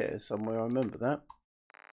on a chair somewhere. I remember that.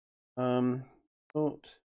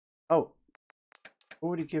 Thought. Oh,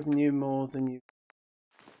 already given you more than you.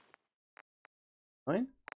 Fine.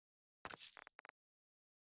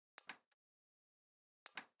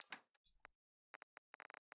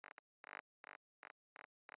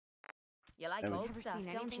 You like There we old go. stuff, Never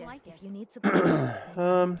seen don't anything you? like it. If you need supplies,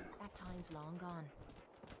 Um, that time's long gone.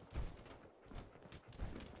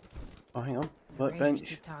 oh, hang on. Rangers Workbench.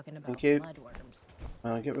 keep talking about Thank you.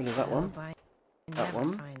 bloodworms. Get rid of that Nope, one. I That never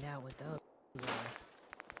one. find out what those are.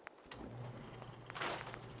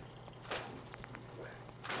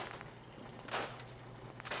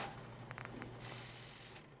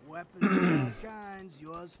 Weapons of all kinds,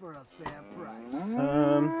 yours for a fair price.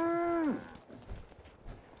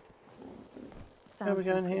 Where are we Found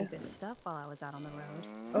some going pretty here? good stuff while I was out on the road.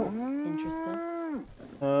 Oh. Interested?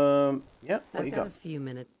 Yep. What I've you got got? a few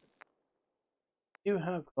minutes. You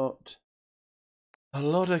have got a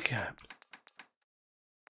lot of caps.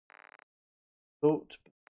 Thought.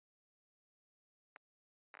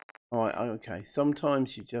 Alright, okay.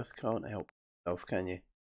 Sometimes you just can't help yourself, can you?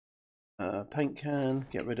 Paint can,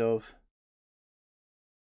 get rid of.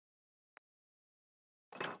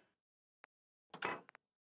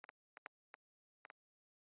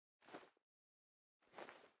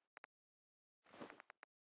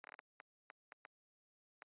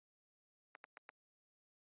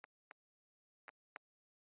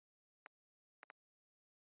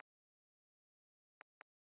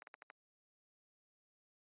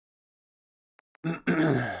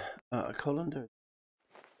 A colander.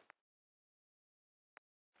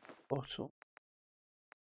 Bottle.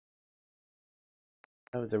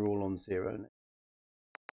 Oh, they're all on 0 now.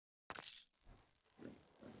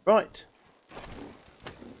 Right.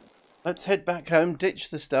 Let's head back home, ditch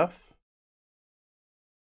the stuff.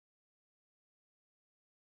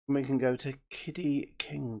 And we can go to Kiddie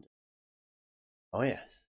Kingdom. Oh,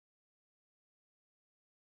 yes.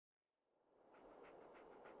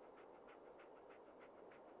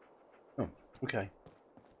 Oh, okay.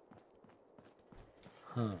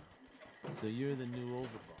 Huh. So you're the new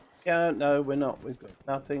overboss. Yeah, no, we're not. We've got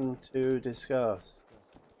nothing to discuss.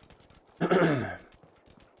 Oh,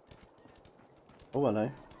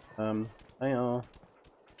 hello. They are.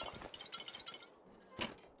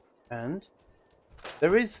 And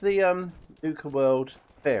there is the Nuka-World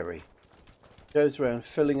fairy. Goes around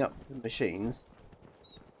filling up the machines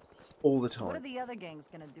all the time. What are the other gangs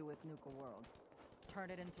gonna do with Nuka-World? Turn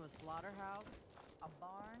it into a slaughterhouse? A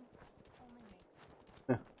barn? Only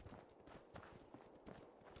makes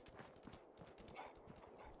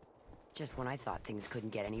Just when I thought things couldn't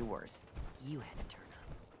get any worse, you had to turn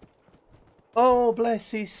up. Oh,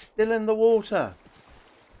 bless, he's still in the water.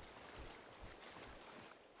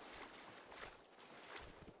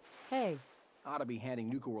 Hey. Ought to be handing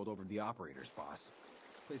Nuka-World over to the operators, boss.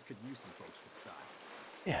 Place could use some folks with style.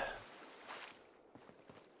 Yeah.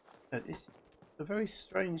 It's a very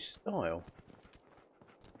strange style.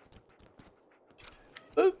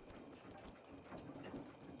 Boop.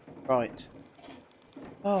 Right.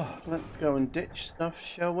 Oh, let's go and ditch stuff,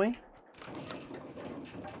 shall we?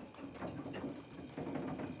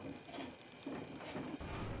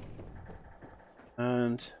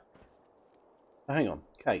 And hang on,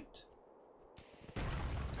 Kate.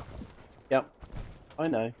 Yep, I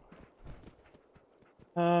know.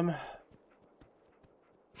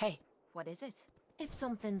 Hey, what is it? If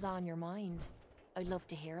something's on your mind, I'd love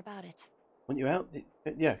to hear about it. Want you out?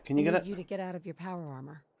 Yeah, can you get it? You to get out of your power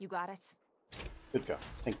armor. You got it? Good girl.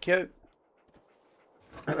 Thank you.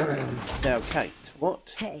 Now, Kate,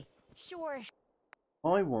 what? Hey. Sure.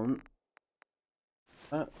 I want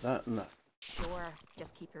that, and that. Sure.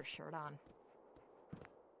 Just keep your shirt on.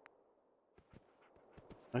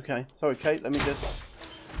 Okay. Sorry, Kate. Let me just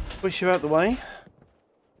push you out the way.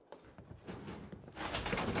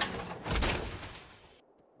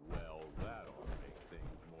 Well, that ought to make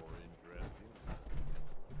things more interesting.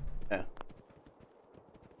 Yeah. Of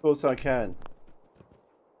course I can.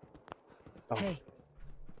 Oh. Hey.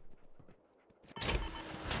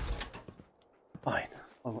 Fine.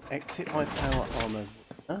 I'll exit my power armor.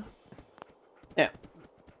 Huh? Yeah.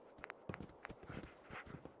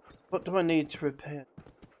 What do I need to repair?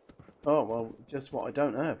 Oh, well, just what I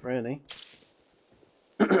don't have, really.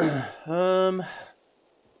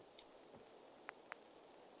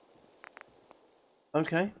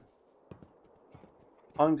 Okay.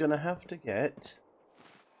 I'm gonna have to get...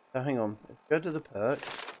 So hang on. Go to the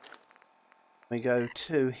perks. We go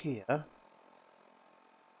to here.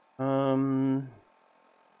 Advanced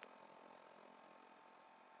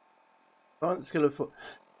skill of foot.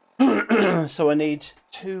 So I need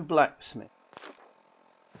 2 blacksmiths.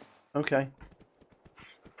 Okay.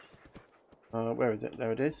 Where is it?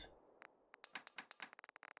 There it is.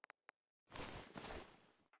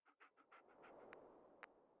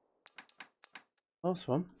 Last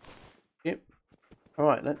one. Yep.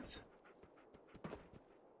 Alright, let's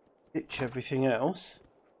ditch everything else.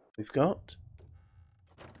 we've got.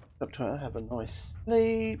 Got to have a nice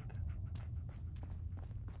sleep.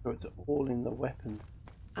 So it's all in the weapon.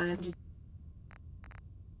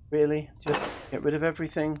 Really? Just get rid of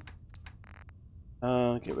everything.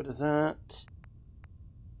 Get rid of that.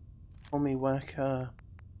 Tommy Whacker.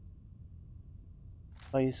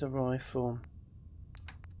 Laser rifle.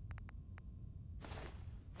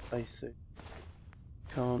 Basic.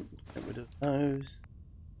 Can't get rid of those.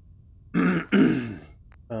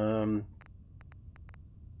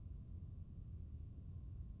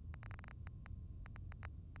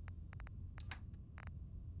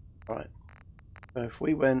 Right. So if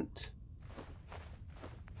we went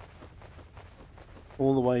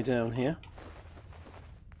all the way down here.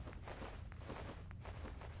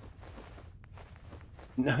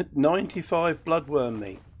 No, 95 bloodworm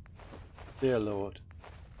meat. Dear Lord.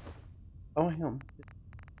 Oh, hang on.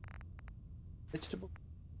 Vegetable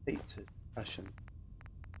pizza. Passion.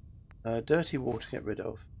 Dirty water, get rid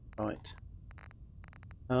of. Right.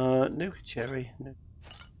 Nuka cherry.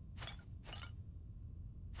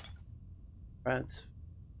 Rats.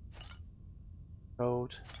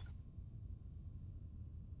 Gold.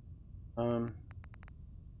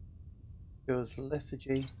 Cures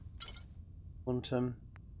lethargy. Quantum.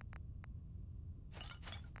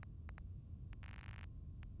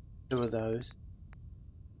 2 of those.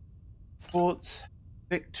 Quartz.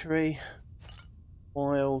 Victory.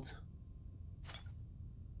 Wild.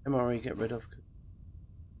 MRE get rid of.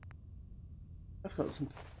 I've got some.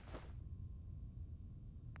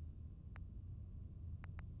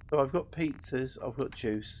 So I've got pizzas, I've got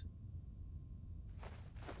juice.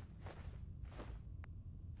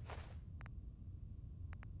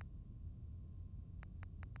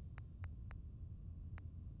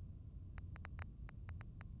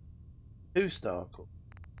 Two-star cook.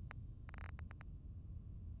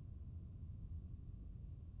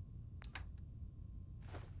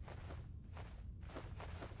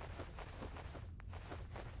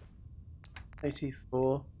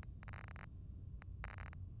 $84.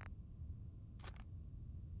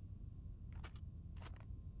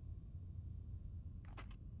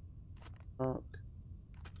 Mark.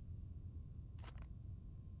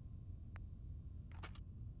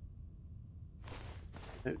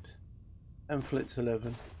 Note. Pamphlets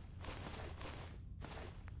 11.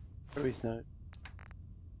 Perry's note.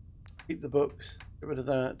 Keep the books. Get rid of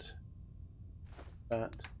that.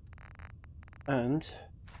 That. And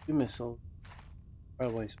 2 missiles.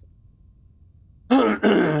 Railway spot.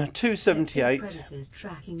 278. Predators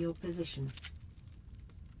tracking your position.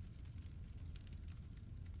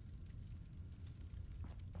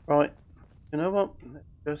 Right. You know what?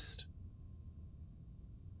 Let's just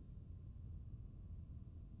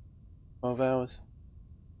 12 hours.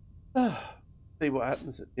 See what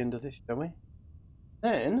happens at the end of this, shall we?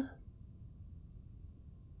 Then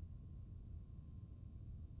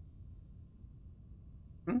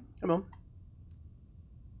come on.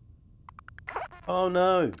 Oh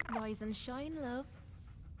no. Rise and shine, love.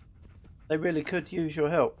 They really could use your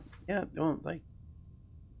help. Yeah, aren't they?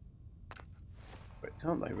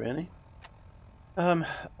 Can't they really?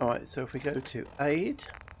 Alright, so if we go to aid,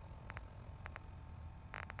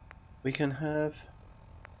 we can have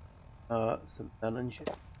some challenges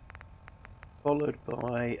followed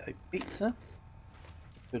by a pizza.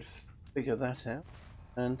 Could figure that out.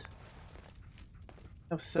 And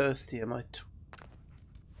how thirsty am I?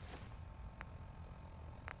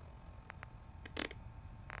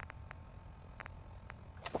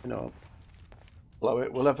 You know, blow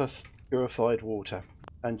it. We'll have a purified water.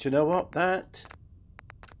 And you know what? That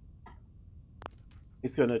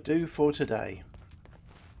is going to do for today.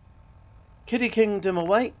 Kitty Kingdom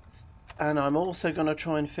awaits, and I'm also going to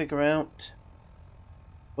try and figure out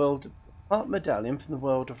part medallion from the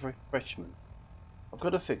World of Refreshment. I've got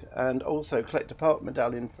to figure, and also collect a part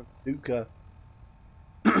medallion from Nuka.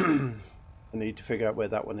 I need to figure out where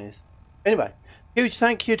that one is. Anyway, huge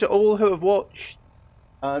thank you to all who have watched.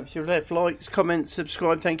 If you've left likes, comments,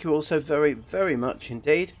 subscribe, thank you also very, very much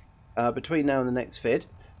indeed. Between now and the next vid,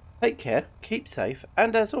 take care, keep safe,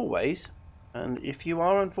 and as always, and if you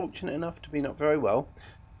are unfortunate enough to be not very well,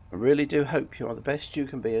 I really do hope you are the best you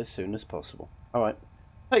can be as soon as possible. Alright,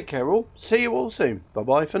 take care all, see you all soon. Bye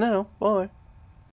bye for now, bye.